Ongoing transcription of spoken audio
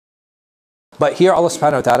But here Allah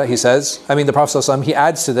subhanahu wa ta'ala, He says, the Prophet sallallahu alaihi wasallam, he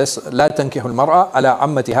adds to this, لا تنكح المرأة على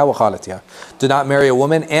عمتها وخالتها. Do not marry a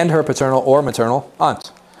woman and her paternal or maternal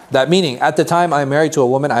aunt. That meaning, at the time I'm married to a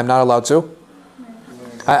woman, I'm not allowed to?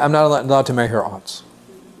 I'm not allowed to marry her aunts.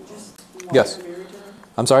 Yes.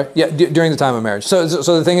 I'm sorry? Yeah, during the time of marriage. So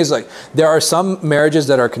the thing is, like, there are some marriages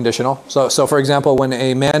that are conditional. So for example, when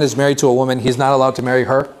a man is married to a woman, he's not allowed to marry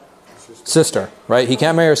her sister, right? He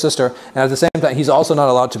can't marry her sister, and at the same time, he's also not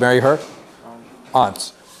allowed to marry her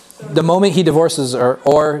aunts. The moment he divorces her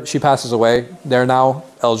or she passes away, they're now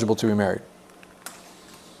eligible to be married.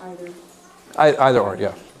 Either or,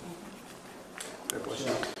 yeah.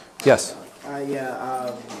 Yes.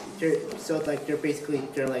 So like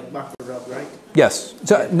they're like mahram, right? Yes.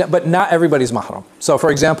 So, but not everybody's mahram. So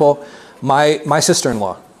for example, my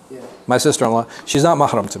sister-in-law. Yeah. My sister-in-law, she's not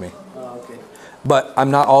mahram to me. Okay. But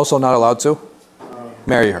I'm also not allowed to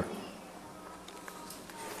marry her.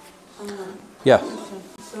 Yeah.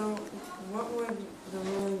 So what would the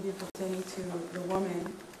ruling be pertaining to the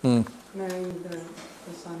woman marrying the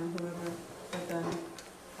son or whoever, but then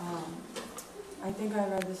I think I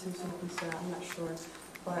read this in Sunnah, I'm not sure,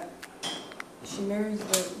 but she marries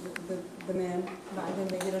the man, but then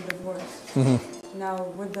they get a divorce.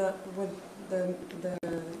 Now would the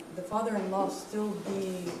father-in-law still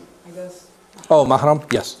be, I guess, mahram?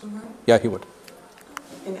 Yes. Yeah, he would.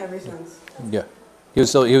 In every sense. Yeah. He would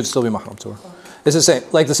still be mahram to her. It's the same,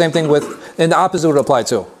 like the same thing with, and the opposite would apply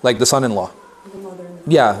too, like the son-in-law. The mother-in-law.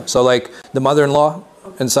 Yeah, so like the mother-in-law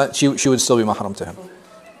and son, she would still be mahram to him.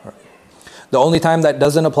 Right. The only time that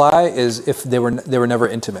doesn't apply is if they were never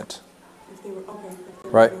intimate. If they were,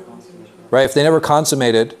 right? Right. If they never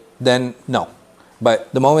consummated, then no. But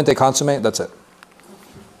the moment they consummate, that's it.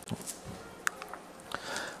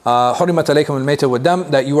 حُرِمَتْ عَلَيْكُمُ الْمَيْتَةُ وَالدَّمُ,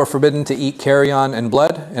 that you are forbidden to eat carrion and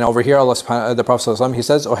blood. And over here, the Prophet ﷺ, he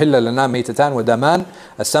says, أُحِلَّ لَنَا مَيْتَتَانْ وَدَمَانْ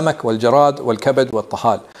السَّمَكْ وَالْجَرَادْ وَالْكَبَدْ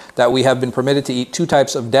وَالطَّحَالِ, that we have been permitted to eat two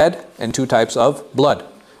types of dead and two types of blood,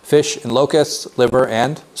 fish and locusts, liver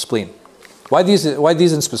and spleen. Why these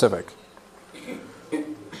in specific?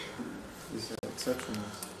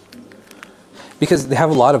 Because they have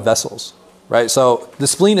a lot of vessels. Right, so the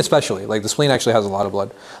spleen especially, like the spleen actually has a lot of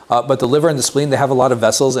blood. But the liver and the spleen, they have a lot of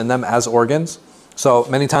vessels in them as organs. So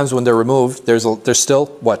many times when they're removed, there's still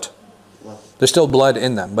what? There's still blood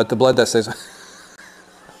in them, but the blood that stays...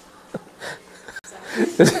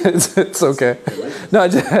 it's okay. No, I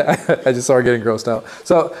just saw her getting grossed out.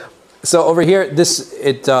 So over here,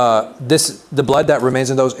 the blood that remains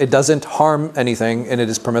in those, it doesn't harm anything, and it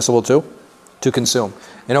is permissible to consume.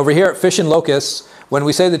 And over here, fish and locusts, when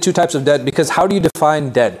we say the two types of dead, because how do you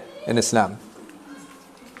define dead in Islam?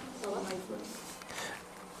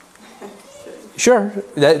 Sure,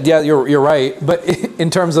 yeah, you're right, but in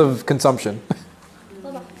terms of consumption.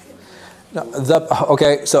 No,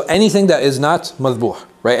 okay, so anything that is not madhbuh,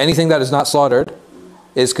 right? Anything that is not slaughtered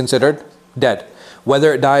is considered dead,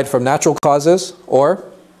 whether it died from natural causes or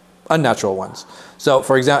unnatural ones. So,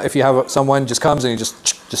 for example, if you have someone just comes and he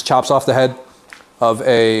just chops off the head of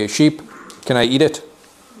a sheep, can I eat it?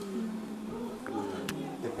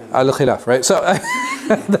 Al-khilaf, right? So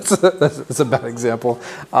that's a bad example.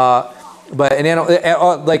 But an animal,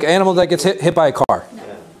 like an animal that gets hit by a car.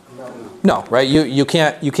 No, right? You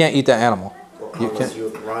can't eat that animal. You can't.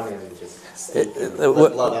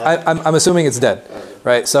 I'm assuming it's dead,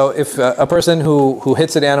 right? So if a person who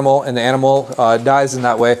hits an animal and the animal dies in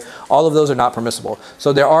that way, all of those are not permissible.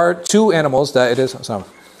 So there are two animals that it is.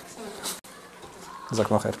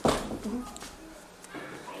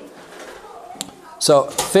 So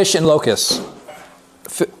fish and locusts.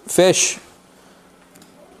 Fish.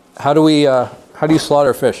 How do you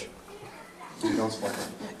slaughter fish? You don't slaughter.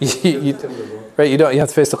 Right, you have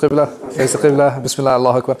to face the qibla. Face the qibla. Bismillah,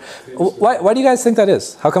 Allahu Akbar. Why do you guys think that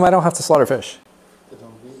is? How come I don't have to slaughter fish? They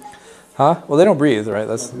don't breathe. Huh? Well, they don't breathe, right?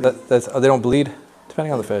 That's they don't bleed,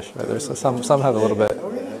 depending on the fish. Right? There's some have a little bit.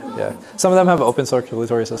 Yeah. Some of them have open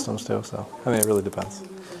circulatory systems too. So it really depends.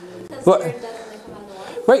 But,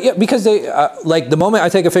 right? Yeah, because they like the moment I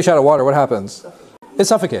take a fish out of water, what happens? It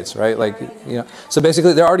suffocates, right? Like, you know. So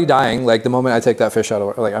basically, they're already dying. Like the moment I take that fish out of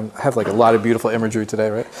water, like I have like a lot of beautiful imagery today,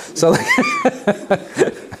 right? So like,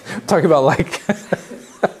 talking about like,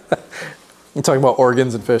 I'm talking about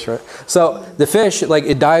organs and fish, right? So the fish, like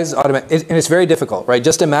it dies automatically, and it's very difficult, right?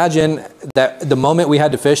 Just imagine that the moment we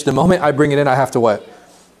had to fish, the moment I bring it in, I have to what?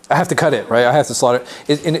 I have to cut it, right? I have to slaughter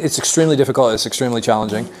it. And it's extremely difficult. It's extremely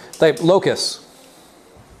challenging. Like locusts.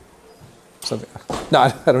 Something. No,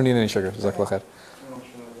 I don't need any sugar. Jazakallah khair.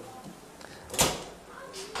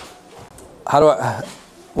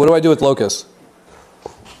 What do I do with locusts?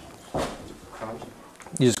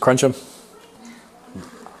 You just crunch them?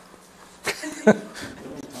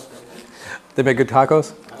 They make good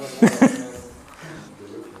tacos?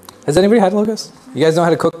 Has anybody had locust? You guys know how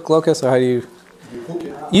to cook locust, or how do you?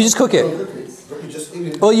 You just cook it.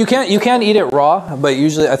 Well, you can't eat it raw, but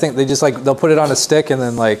usually I think they just like they'll put it on a stick and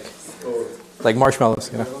then like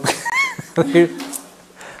marshmallows, you know.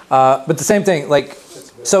 But the same thing, like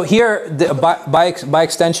so here by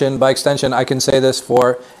extension, I can say this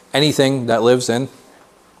for anything that lives in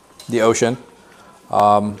the ocean,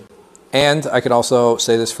 and I could also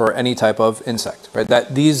say this for any type of insect, right?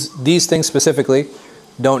 That these things specifically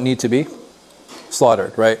don't need to be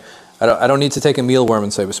slaughtered, right? I don't need to take a mealworm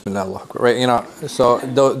and say Bismillah, right? You know, so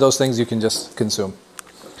those things you can just consume.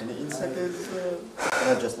 And the insect is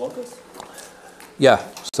not just locusts? Yeah.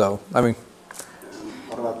 So I mean.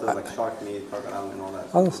 What about the like shark meat, crocodile, and all that?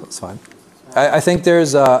 Oh, that's fine. I think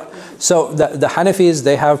there's so the Hanafis,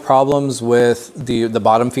 they have problems with the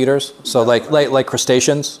bottom feeders. So like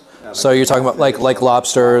crustaceans. Yeah, so you're talking about like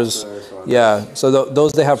lobsters. Yeah. So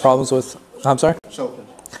those they have problems with. I'm sorry. Shellfish.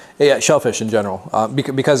 Yeah, shellfish in general,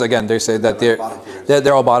 because again they say that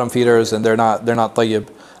they're all bottom feeders and they're not tayyib.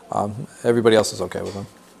 Everybody else is okay with them.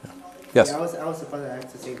 Yeah. Yes. Yeah, I was supposed to ask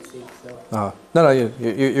the same thing. So. No,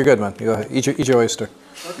 you're good, man. You go ahead. Eat your oyster.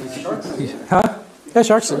 Huh? Yeah,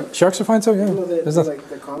 sharks are fine too. Yeah. There's nothing. Like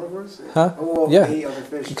the carnivores? Huh? Oh, well, yeah. they eat other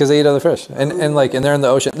fish. Because they eat other fish, and they're in the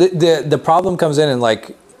ocean. The problem comes in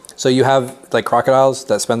like, so you have like crocodiles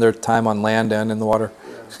that spend their time on land and in the water.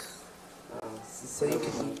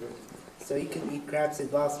 So you can eat crabs and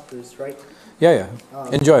lobsters, right? Yeah.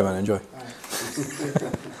 Enjoy, man. Enjoy.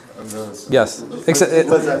 Yes.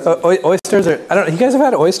 Oysters are. I don't. You guys have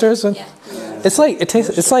had oysters? Yeah. It's like it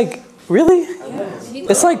tastes. It's like really. Yeah.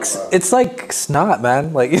 It's like snot,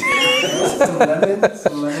 man. Like.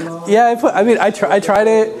 Yeah. I tried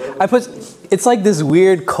it. I put. It's like this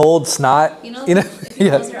weird cold snot. You know. Yeah.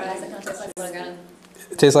 Close your eyes. It kind of tastes like what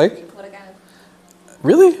it tastes like.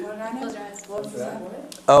 Really? Close your eyes.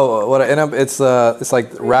 Oh, what I end up? It's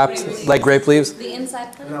like wrapped like grape leaves. The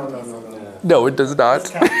inside. No, it does not.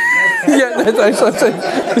 Yeah, that's actually.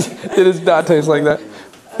 It does not taste like that.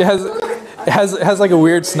 It has like a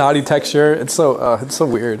weird snotty texture. It's so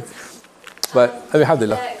weird. But I mean,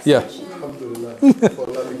 alhamdulillah. Yeah. The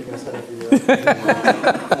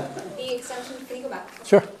extension. Can you go back?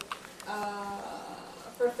 Sure.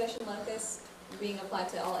 For fish and locusts being applied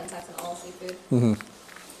to all insects and all seafood. Mm-hmm.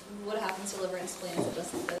 What happens to liver and spleen? Is it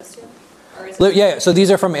just those two? Or is it yeah. So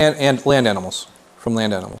these are from land animals. From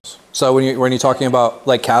land animals. So when you're talking about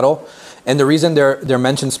like cattle, and the reason they're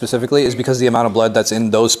mentioned specifically is because of the amount of blood that's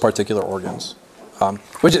in those particular organs,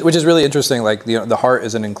 which is really interesting. Like the heart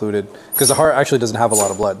isn't included because the heart actually doesn't have a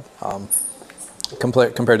lot of blood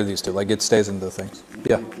compared to these two. Like it stays in the things.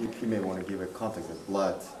 Yeah. You may want to give a context that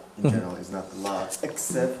blood in general is not a lot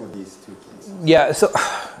except for these two cases. Yeah. So.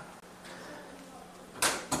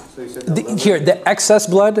 So you said the excess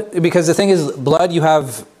blood, because the thing is, blood you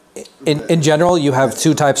have, in general, you have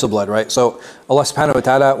two types of blood, right? So Allah subhanahu wa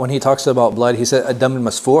ta'ala, when He talks about blood, He said, ad-dam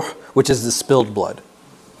al-masfuh, which is the spilled blood,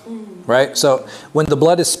 right? So when the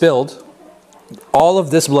blood is spilled, all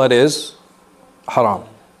of this blood is haram,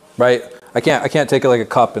 right? I can't take it like a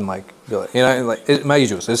cup and like, like my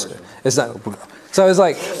juice. It's not. So it's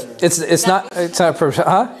like, it's not,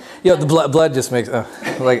 huh? Yeah, the blood just makes,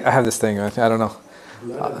 like I have this thing, I don't know.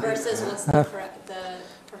 versus what's the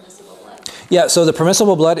permissible blood? Yeah, so the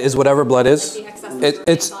permissible blood is whatever blood is.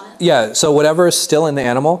 It's yeah, so whatever is still in the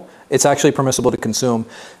animal, it's actually permissible to consume.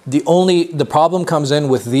 The problem comes in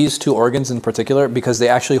with these two organs in particular because they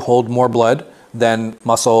actually hold more blood than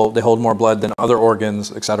muscle, they hold more blood than other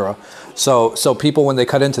organs, etc. So people when they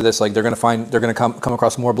cut into this, like they're gonna come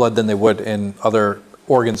across more blood than they would in other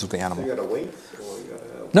organs of the animal. So you gotta wait?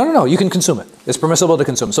 No, you can consume it. It's permissible to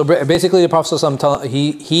consume. So basically the Prophet ﷺ,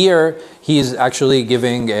 he's actually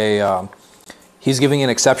giving an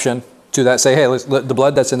exception to that. Say, hey, the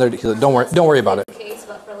blood that's in there, don't worry about it. Case,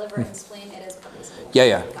 but for liver and spleen, it is permissible.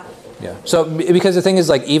 Yeah. So because the thing is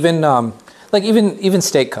like even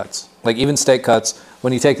steak cuts,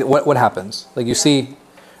 when you take what happens? Like you see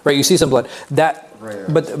some blood.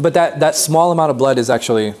 But that small amount of blood is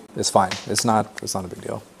fine. It's not a big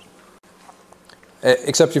deal.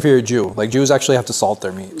 Except if you're a Jew. Like Jews actually have to salt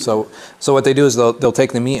their meat. So what they do is they'll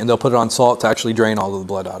take the meat and they'll put it on salt to actually drain all of the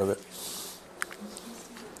blood out of it.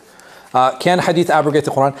 Can hadith abrogate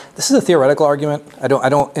the Quran? This is a theoretical argument.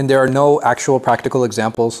 And there are no actual practical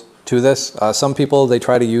examples to this. Some people, they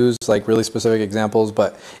try to use like really specific examples,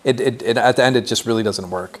 but it at the end it just really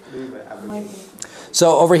doesn't work.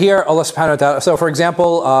 So over here, Allah subhanahu wa ta'ala, so for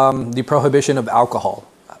example, the prohibition of alcohol.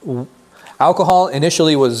 Alcohol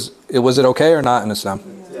initially was it okay or not in Islam?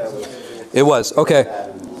 It was, okay.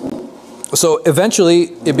 So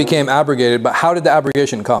eventually it became abrogated, but how did the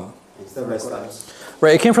abrogation come? It's the rest of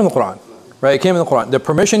Right, it came from the Quran. Right, it came in the Quran. The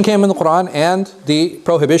permission came in the Quran and the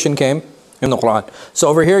prohibition came in the Quran. So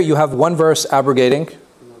over here you have one verse abrogating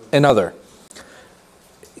another.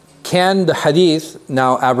 Can the Hadith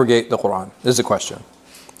now abrogate the Quran? This is the question.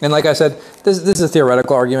 And like I said, this is a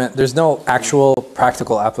theoretical argument. There's no actual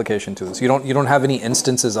practical application to this. You don't have any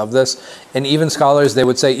instances of this. And even scholars, they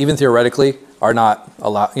would say, even theoretically, are not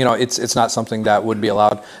allowed. You know, it's not something that would be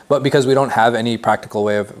allowed. But because we don't have any practical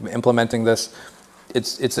way of implementing this,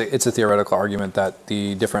 it's a theoretical argument that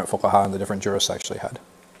the different fuqaha and the different jurists actually had.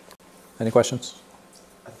 Any questions?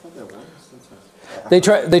 I thought there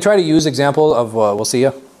was. They try to use example of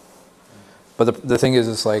wasiyah, but the thing is,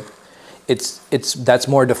 it's like that's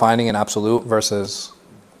more defining an absolute versus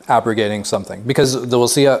abrogating something, because the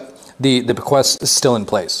wasiyah, the bequest is still in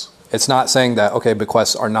place. It's not saying that okay,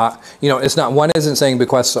 bequests are not, you know, it's not, one isn't saying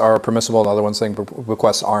bequests are permissible, the other one's saying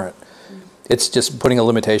bequests aren't. It's just putting a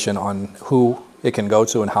limitation on who it can go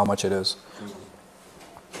to and how much it is.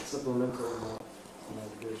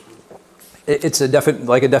 It's a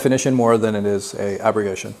like a definition more than it is a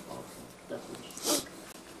abrogation.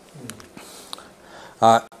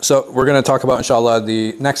 So we're going to talk about, inshallah,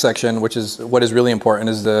 the next section, which is what is really important,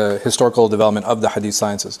 is the historical development of the hadith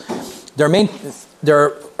sciences.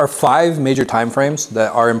 There are 5 major time frames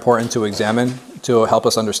that are important to examine to help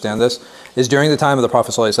us understand this. Is during the time of the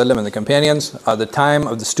Prophet ﷺ and the companions, the time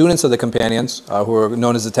of the students of the companions, who are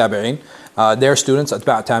known as the tabi'een, their students,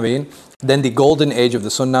 atba' tabi'een, then the golden age of the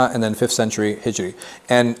sunnah, and then 5th century hijri.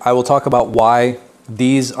 And I will talk about why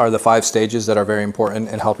these are the 5 stages that are very important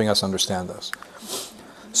in helping us understand this.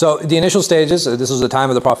 So the initial stages, this was the time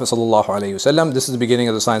of the Prophet ﷺ. This is the beginning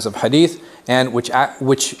of the science of hadith, and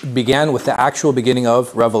which began with the actual beginning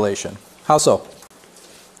of revelation. How so?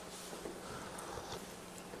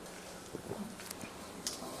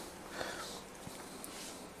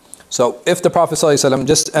 So if the Prophet ﷺ,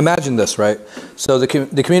 just imagine this, right? So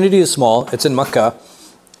the community is small, it's in Mecca,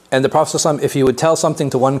 and the Prophet ﷺ, if he would tell something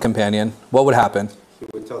to one companion, what would happen? He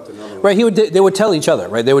would tell to another one. Right, they would tell each other,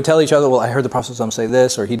 right? They would tell each other, well, I heard the Prophet ﷺ say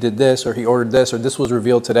this, or he did this, or he ordered this, or this was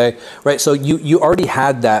revealed today, right? So you already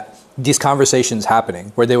had these conversations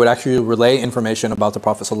happening, where they would actually relay information about the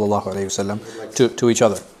Prophet ﷺ to each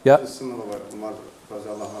other. Yeah? It's similar to what Umar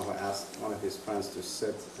asked one of his friends to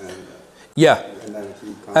sit and yeah, and then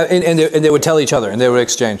and they would tell each other, and they would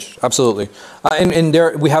exchange. Absolutely, and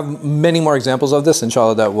there we have many more examples of this,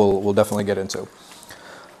 inshallah, that we'll definitely get into.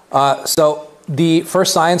 So the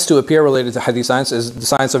first science to appear related to hadith science is the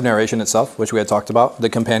science of narration itself, which we had talked about, the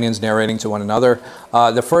companions narrating to one another.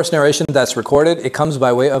 The first narration that's recorded, it comes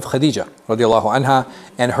by way of Khadija radiallahu anha,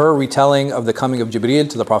 and her retelling of the coming of Jibreel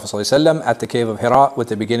to the Prophet ﷺ at the cave of Hira with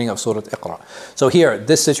the beginning of Surah Iqra. So here,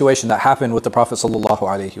 this situation that happened with the Prophet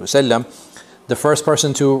ﷺ, the first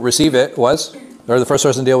person to receive it was, or the first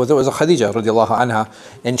person to deal with it was Khadija radiallahu anha,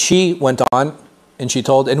 and she went on and she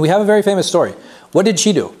told, and we have a very famous story. What did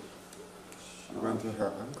she do?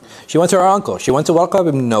 She went to her uncle. She went to Warqa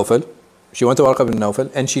ibn Nawfal. She went to Warqa ibn Nawfal,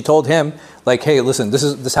 and she told him, like, hey, listen,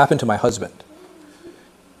 this happened to my husband.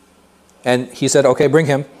 And he said, okay, bring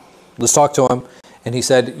him. Let's talk to him. And he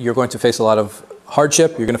said, you're going to face a lot of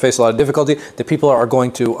hardship. You're going to face a lot of difficulty. The people are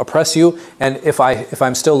going to oppress you. And if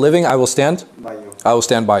I'm still living, I will stand by you. I will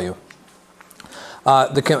stand by you.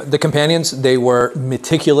 The companions, they were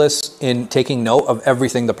meticulous in taking note of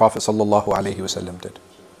everything the Prophet ﷺ did.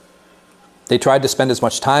 They tried to spend as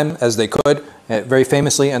much time as they could. Very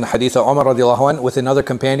famously in the Hadith of Umar radiallahu anh, with another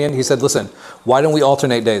companion, he said, listen, why don't we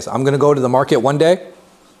alternate days? I'm going to go to the market one day.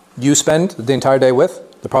 You spend the entire day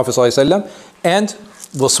with the Prophet ﷺ, and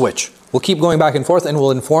we'll switch. We'll keep going back and forth, and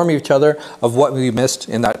we'll inform each other of what we missed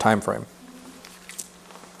in that time frame.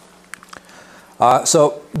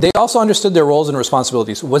 So they also understood their roles and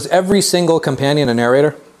responsibilities. Was every single companion a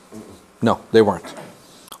narrator? No, they weren't.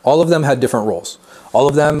 All of them had different roles. All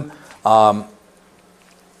of them,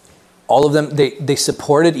 they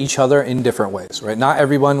supported each other in different ways, right? Not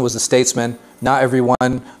everyone was a statesman. Not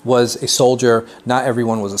everyone was a soldier. Not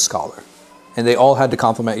everyone was a scholar. And they all had to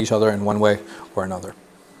complement each other in one way or another.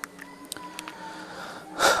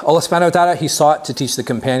 Allah subhanahu wa ta'ala, He sought to teach the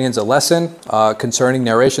companions a lesson concerning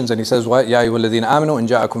narrations, and He says, what? يَا أَيُّهَا الَّذِينَ آمَنُوا إِن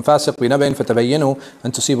جَاءَكُمْ فَاسِقٌ بِنَبَإٍ فَتَبَيَّنُوا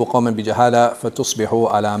أَن تُصِيبُوا قَوْمًا بِجَهَالَةٍ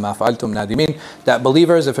فَتُصْبِحُوا عَلَى مَا فَعَلْتُمْ نَادِمِينَ. That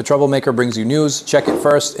believers, if a troublemaker brings you news, check it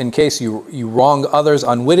first in case you wrong others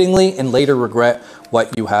unwittingly and later regret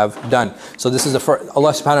what you have done. So this is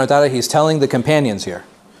Allah subhanahu wa ta'ala, He's telling the companions here.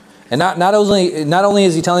 And not only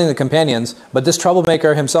is He telling the companions, but this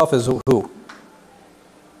troublemaker himself is who?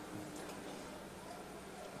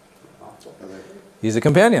 He's a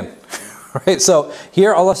companion, Right? So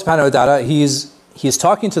here Allah subhanahu wa ta'ala, He's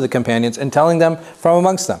talking to the companions and telling them from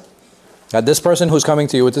amongst them that this person who's coming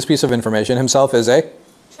to you with this piece of information himself is a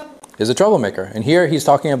troublemaker. And here He's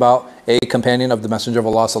talking about a companion of the Messenger of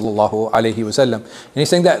Allah sallallahu alaihi wasallam. And He's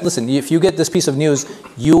saying that, listen, if you get this piece of news,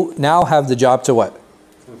 you now have the job to what?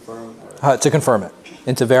 To confirm it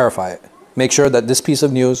and to verify it. Make sure that this piece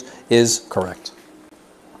of news is correct.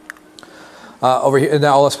 Over here,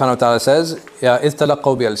 now Allah subhanahu wa ta'ala says, إِذْ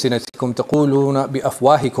تَلَقَّوْا بِأَلْسِنَتِكُمْ تَقُولُونَ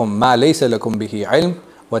بِأَفْوَاهِكُمْ مَا لَيْسَ لَكُمْ بِهِ عِلْمٍ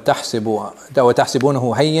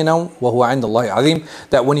وَتَحْسِبُونَهُ هَيِّنًا وَهُوَ عِنْدَ اللَّهِ عَظِيمٌ.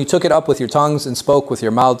 That when you took it up with your tongues and spoke with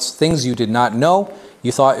your mouths, things you did not know,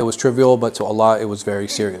 you thought it was trivial, but to Allah it was very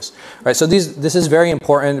serious. Right? So this is very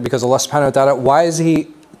important because Allah subhanahu wa ta'ala, why is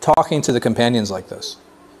He talking to the companions like this?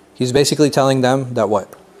 He's basically telling them that what?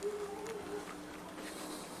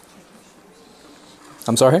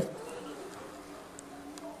 I'm sorry?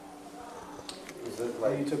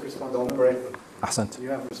 You took responsibility. Ahsant. You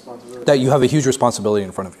have responsibility. That you have a huge responsibility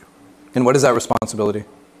in front of you. And what is that responsibility?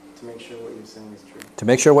 To make sure what you're saying is true. To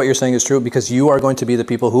make sure what you're saying is true, because you are going to be the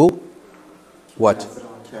people who? What?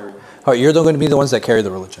 Carry. Oh, you're going to be the ones that carry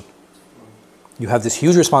the religion. You have this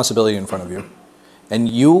huge responsibility in front of you. And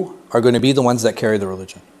you are going to be the ones that carry the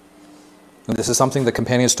religion. And this is something the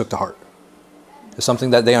companions took to heart. It's something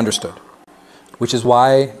that they understood. Which is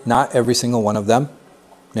why not every single one of them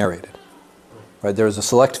narrated. Right? There was a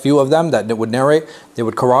select few of them that would narrate, they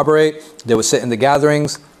would corroborate, they would sit in the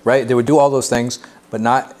gatherings, right? They would do all those things, but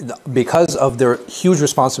not because of their huge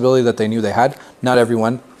responsibility that they knew they had, not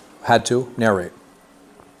everyone had to narrate.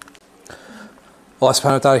 Allah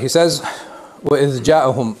subhanahu wa ta'ala, He says, وَإِذْ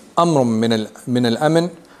جَاءَهُمْ أَمْرٌ مِّنَ الْأَمْنِ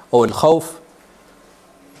أو الخوف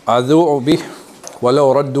أذوعوا به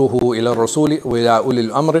ولو ردوه إلى الرسول وإلى أولي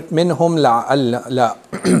الأمر منهم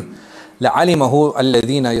لعلمه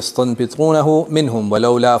الذين يستنبطونه منهم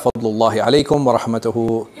ولولا فضل الله عليكم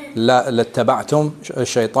ورحمته لاتبعتم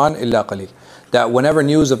الشيطان إلا قليل. That whenever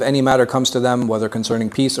news of any matter comes to them, whether concerning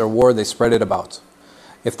peace or war, they spread it about.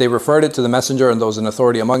 If they referred it to the messenger and those in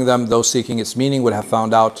authority among them, those seeking its meaning would have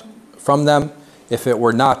found out from them. If it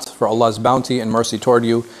were not for Allah's bounty and mercy toward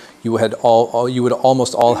you, you would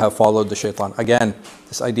almost all have followed the shaitan. Again,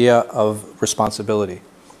 this idea of responsibility,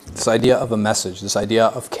 this idea of a message, this idea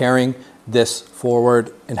of carrying this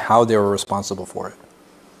forward and how they were responsible for it.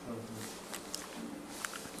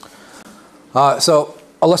 So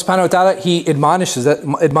Allah subhanahu wa ta'ala, He admonishes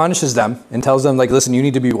them and tells them, like, listen, you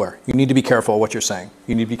need to beware. You need to be careful of what you're saying.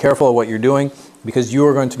 You need to be careful of what you're doing, because you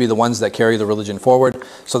are going to be the ones that carry the religion forward.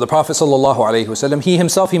 So the Prophet sallallahu alaihi wasallam, he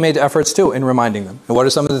himself, he made efforts too in reminding them. And what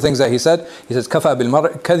are some of the things that he said? He says, كَفَى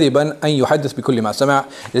بِالْمَرْءِ كَذِبًا أَن يُحَدِّثْ بِكُلِّ مَا سَمِعَ.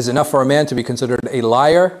 It is enough for a man to be considered a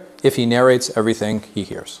liar if he narrates everything he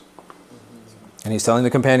hears. And he's telling the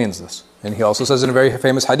companions this. And he also says in a very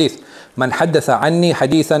famous hadith, مَنْ حَدَّثَ عَنِّي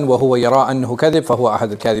حَدِيثًا وَهُوَ يَرَىٰ أَنَّهُ كَذِبٌ فَهُوَ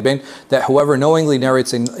أَحَدُ الْكَاذِبَيْنِ. That whoever knowingly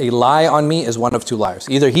narrates a lie on me is one of two liars.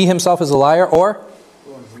 Either he himself is a liar, or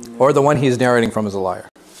the one he is narrating from is a liar.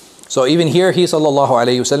 So even here, he sallallahu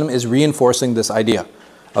alayhi wasallam is reinforcing this idea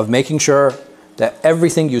of making sure that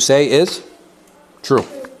everything you say is true.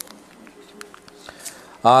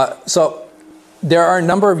 So there are a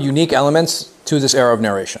number of unique elements to this era of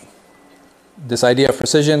narration. This idea of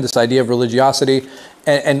precision, this idea of religiosity,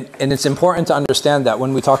 and it's important to understand that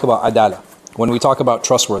when we talk about adala, when we talk about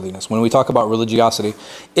trustworthiness, when we talk about religiosity,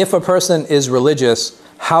 if a person is religious,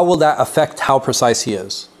 how will that affect how precise he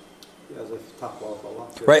is?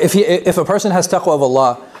 Right? If a person has taqwa of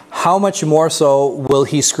Allah, how much more so will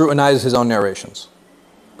he scrutinize his own narrations?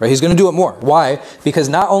 Right? He's going to do it more. Why? Because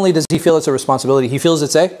not only does he feel it's a responsibility, he feels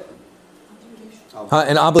it's an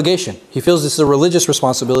obligation. He feels it's a religious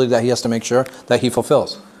responsibility that he has to make sure that he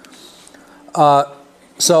fulfills.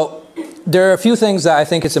 So there are a few things that I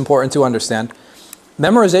think it's important to understand.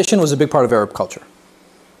 Memorization was a big part of Arab culture.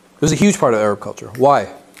 It was a huge part of Arab culture.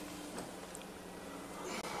 Why?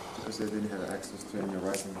 Because they didn't have access to any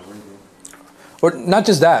writing or reading. Or not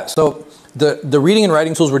just that. So the reading and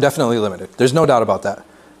writing tools were definitely limited. There's no doubt about that.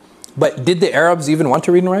 But did the Arabs even want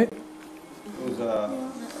to read and write? It was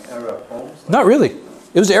Arab poems. Not really.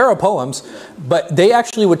 It was Arab poems, but they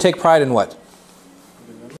actually would take pride in what?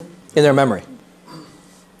 In their memory.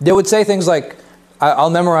 They would say things like, I'll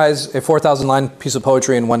memorize a 4,000 line piece of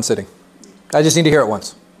poetry in one sitting. I just need to hear it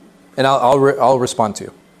once. And I'll respond to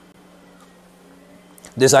you.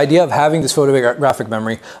 This idea of having this photographic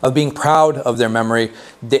memory, of being proud of their memory,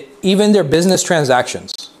 even their business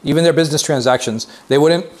transactions, they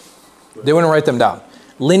wouldn't write them down.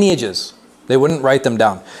 Lineages, they wouldn't write them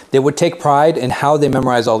down. They would take pride in how they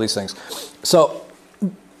memorize all these things. So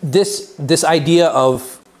this idea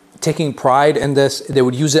of taking pride in this. They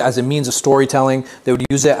would use it as a means of storytelling. They would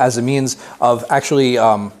use it as a means of actually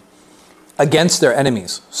against their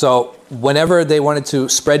enemies. So whenever they wanted to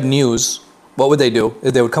spread news, what would they do?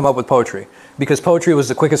 They would come up with poetry, because poetry was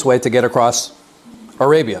the quickest way to get across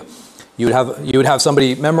Arabia. You would have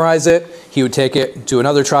somebody memorize it. He would take it to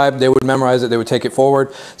another tribe. They would memorize it. They would take it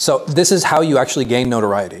forward. So this is how you actually gain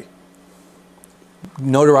notoriety.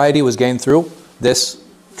 Notoriety was gained through this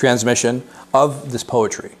transmission of this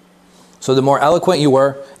poetry. So the more eloquent you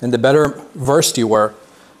were and the better versed you were,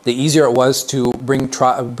 the easier it was to bring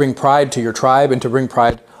pride to your tribe and to bring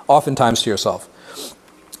pride oftentimes to yourself.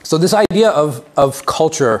 So this idea of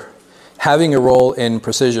culture having a role in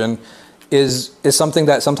precision is something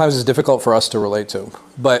that sometimes is difficult for us to relate to.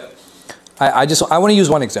 But I want to use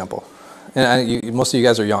one example. And most of you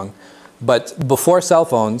guys are young. But before cell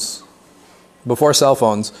phones,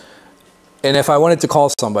 and if I wanted to call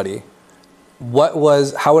somebody,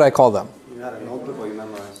 how would I call them? You had a notebook or you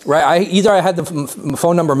memorized? Right, either I had the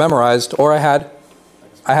phone number memorized or I had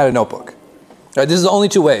a notebook. Right, this is the only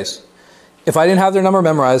two ways. If I didn't have their number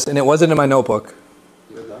memorized and it wasn't in my notebook,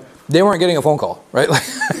 they weren't getting a phone call, right? Like,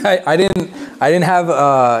 I didn't have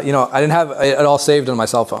it all saved on my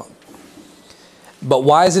cell phone. But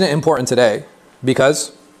why isn't it important today?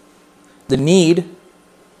 Because the need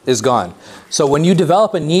is gone. So when you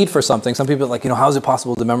develop a need for something, some people are like, how is it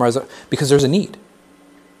possible to memorize it? Because there's a need,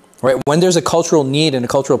 right? When there's a cultural need and a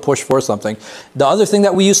cultural push for something, the other thing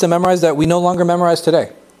that we used to memorize that we no longer memorize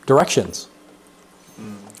today, directions,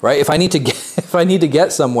 right? If I need to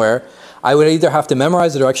get somewhere, I would either have to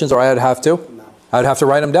memorize the directions or I would have to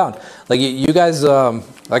write them down. Like you guys,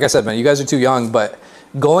 like I said, man, you guys are too young, but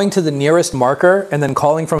going to the nearest marker and then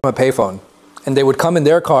calling from a payphone, and they would come in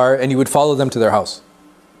their car and you would follow them to their house.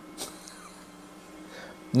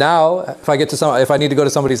 Now, if I need to go to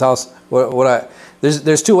somebody's house,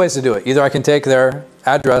 there's two ways to do it. Either I can take their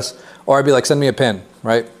address, or I'd be like, send me a pin,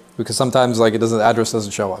 right? Because sometimes the address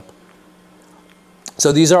doesn't show up.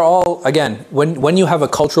 So these are all, again, when you have a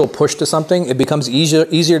cultural push to something, it becomes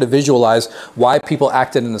easier to visualize why people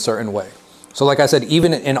acted in a certain way. So like I said,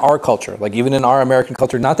 even in our culture, like even in our American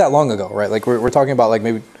culture, not that long ago, right? Like we're talking about like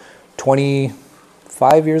maybe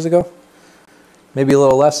 25 years ago, maybe a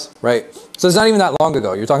little less, right? So it's not even that long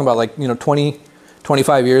ago. You're talking about like, 20,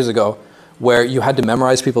 25 years ago, where you had to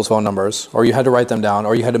memorize people's phone numbers, or you had to write them down,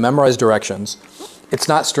 or you had to memorize directions. It's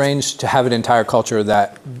not strange to have an entire culture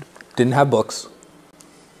that didn't have books,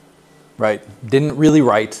 right? Didn't really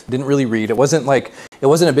write, didn't really read. It wasn't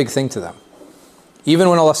a big thing to them. Even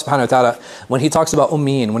when Allah subhanahu wa ta'ala, when He talks about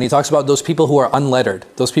ummiyin, when He talks about those people who are unlettered,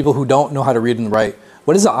 those people who don't know how to read and write,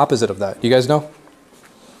 what is the opposite of that? You guys know?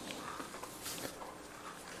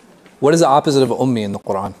 What is the opposite of ummi in the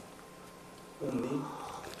Quran?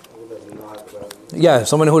 Yeah,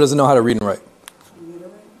 someone who doesn't know how to read and write.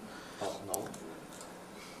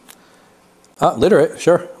 Literate,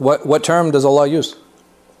 sure. What term does Allah use?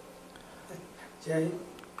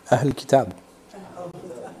 Al-Kitab.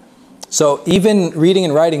 So even reading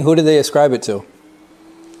and writing, who do they ascribe it to?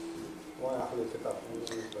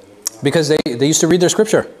 Because they used to read their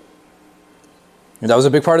scripture. And that was a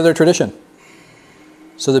big part of their tradition.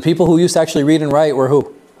 So the people who used to actually read and write were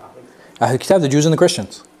who? Ahl Kitab, the Jews and the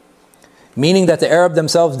Christians. Meaning that the Arab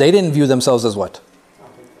themselves, they didn't view themselves as what?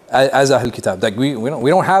 As Ahl Kitab. Like we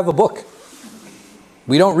don't have a book.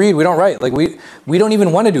 We don't read, we don't write. Like we don't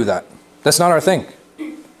even want to do that. That's not our thing.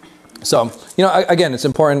 So, again, it's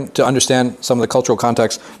important to understand some of the cultural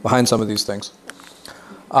context behind some of these things.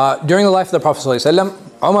 During the life of the Prophet ﷺ,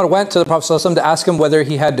 Umar went to the Prophet ﷺ to ask him whether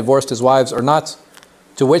he had divorced his wives or not,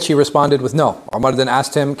 to which he responded with no. Umar then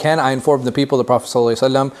asked him, can I inform the people? The Prophet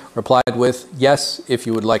ﷺ replied with, yes, if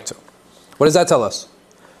you would like to. What does that tell us?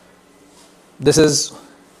 This is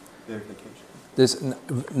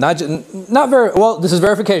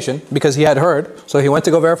verification, because he had heard, so he went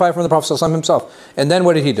to go verify from the Prophet ﷺ himself. And then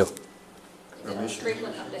what did he do?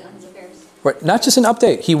 Frequent update on his affairs. Right, not just an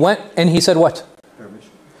update. He went and he said what?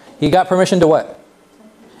 Permission. He got permission to what?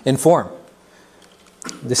 Inform.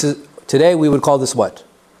 Today we would call this what?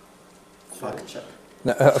 Fact check.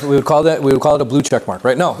 We would call it a blue check mark,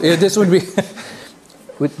 right? No, this would be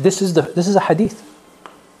this is a hadith.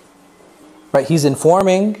 Right, he's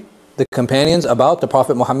informing the companions about the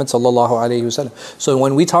Prophet Muhammad sallallahu alaihi wasallam. So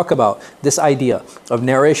when we talk about this idea of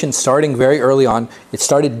narration starting very early on, it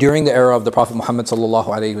started during the era of the Prophet Muhammad sallallahu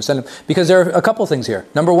alaihi wasallam, because there are a couple things here.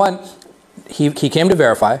 Number one, he came to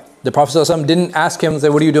verify. The Prophet sallallahu alaihi wasallam didn't ask him,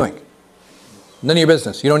 what are you doing? None of your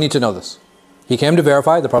business. You don't need to know this. He came to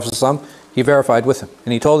verify. The Prophet sallallahu alaihi wasallam, he verified with him,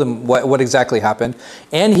 and he told him what exactly happened,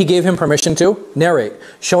 and he gave him permission to narrate,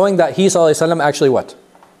 showing that he sallallahu alaihi wasallam actually what?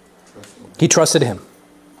 He trusted him.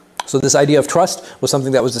 So this idea of trust was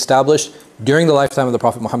something that was established during the lifetime of the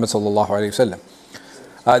Prophet Muhammad sallallahu alaihi wasallam.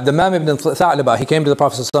 The Imam ibn Tha'labah, he came to the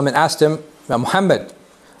Prophet sallallahu alaihi wasallam and asked him, Muhammad,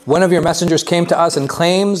 one of your messengers came to us and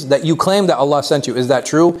claims that you claim that Allah sent you. Is that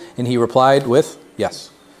true? And he replied with, yes.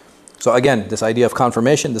 So again, this idea of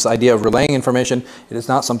confirmation, this idea of relaying information, it is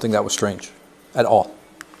not something that was strange at all.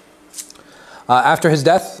 After his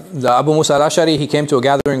death, the Abu Musa al-Ash'ari, he came to a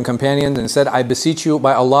gathering of companions and said, I beseech you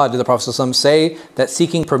by Allah, did the Prophet ﷺ say that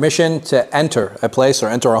seeking permission to enter a place or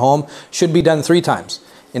enter a home should be done 3 times.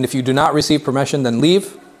 And if you do not receive permission, then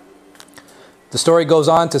leave. The story goes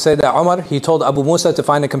on to say that Umar, he told Abu Musa to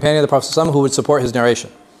find a companion of the Prophet ﷺ who would support his narration.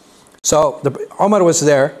 So Umar was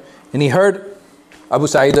there and he heard Abu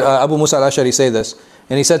Musa al-Ash'ari say this.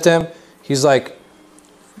 And he said to him, he's like,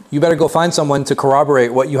 you better go find someone to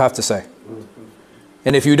corroborate what you have to say.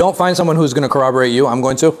 And if you don't find someone who's going to corroborate you, I'm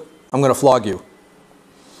going to flog you.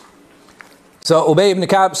 So Ubay ibn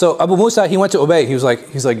Ka'b, so Abu Musa, he went to Ubay. He's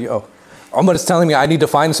like, yo, Umar is telling me I need to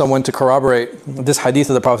find someone to corroborate this hadith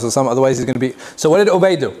of the Prophet ﷺ, otherwise he's going to be. So what did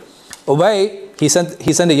Ubay do? Ubay, he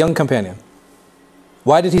sent a young companion.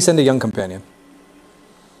 Why did he send a young companion?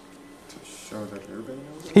 To show that everybody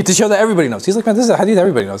knows? To show that everybody knows. He's like, man, this is a hadith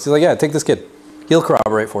everybody knows. He's like, yeah, take this kid. He'll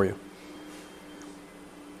corroborate for you.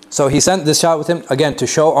 So he sent this child with him, again, to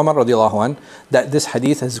show Umar radiallahu anh that this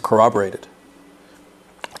hadith is corroborated.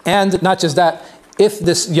 And not just that, if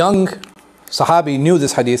this young Sahabi knew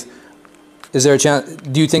this hadith, is there a chance,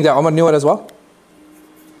 do you think that Umar knew it as well?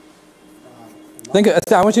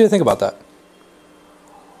 I want you to think about that.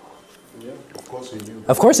 Yeah, of course he knew.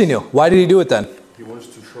 Of course he knew. Why did he do it then? He wants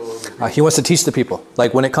to show He wants to teach the people.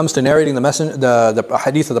 Like when it comes to narrating the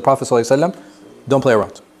hadith of the Prophet ﷺ, don't play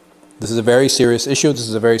around. This is a very serious issue. This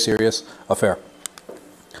is a very serious affair.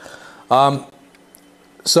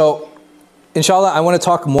 So, inshallah, I want to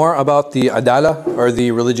talk more about the adala, or the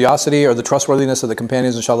religiosity, or the trustworthiness of the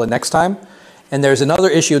companions, inshallah, next time. And there's another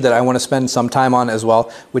issue that I want to spend some time on as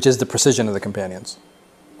well, which is the precision of the companions.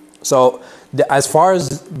 So, as far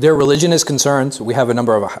as their religion is concerned, we have a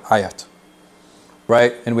number of ayat,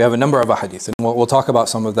 right? And we have a number of hadith, and we'll talk about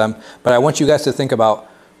some of them. But I want you guys to think about,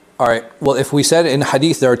 all right, well, if we said in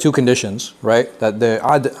hadith there are 2 conditions, right? That the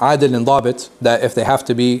adil and dhabit, that if they have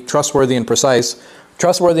to be trustworthy and precise,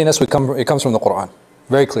 trustworthiness, it comes from the Quran,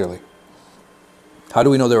 very clearly. How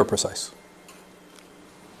do we know they were precise?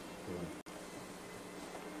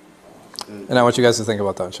 And I want you guys to think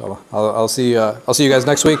about that, inshallah. I'll see you guys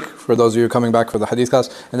next week, for those of you coming back for the hadith class.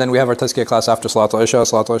 And then we have our tazkiyah class after Salat al-Isha.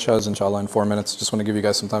 Salat al-Isha is inshallah in 4 minutes. Just want to give you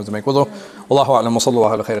guys some time to make wudu. Wallahu a'lam wa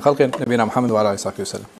sallallahu ala khayri khalqin. Nabiyina Muhammad wa ala alihi wa sallam.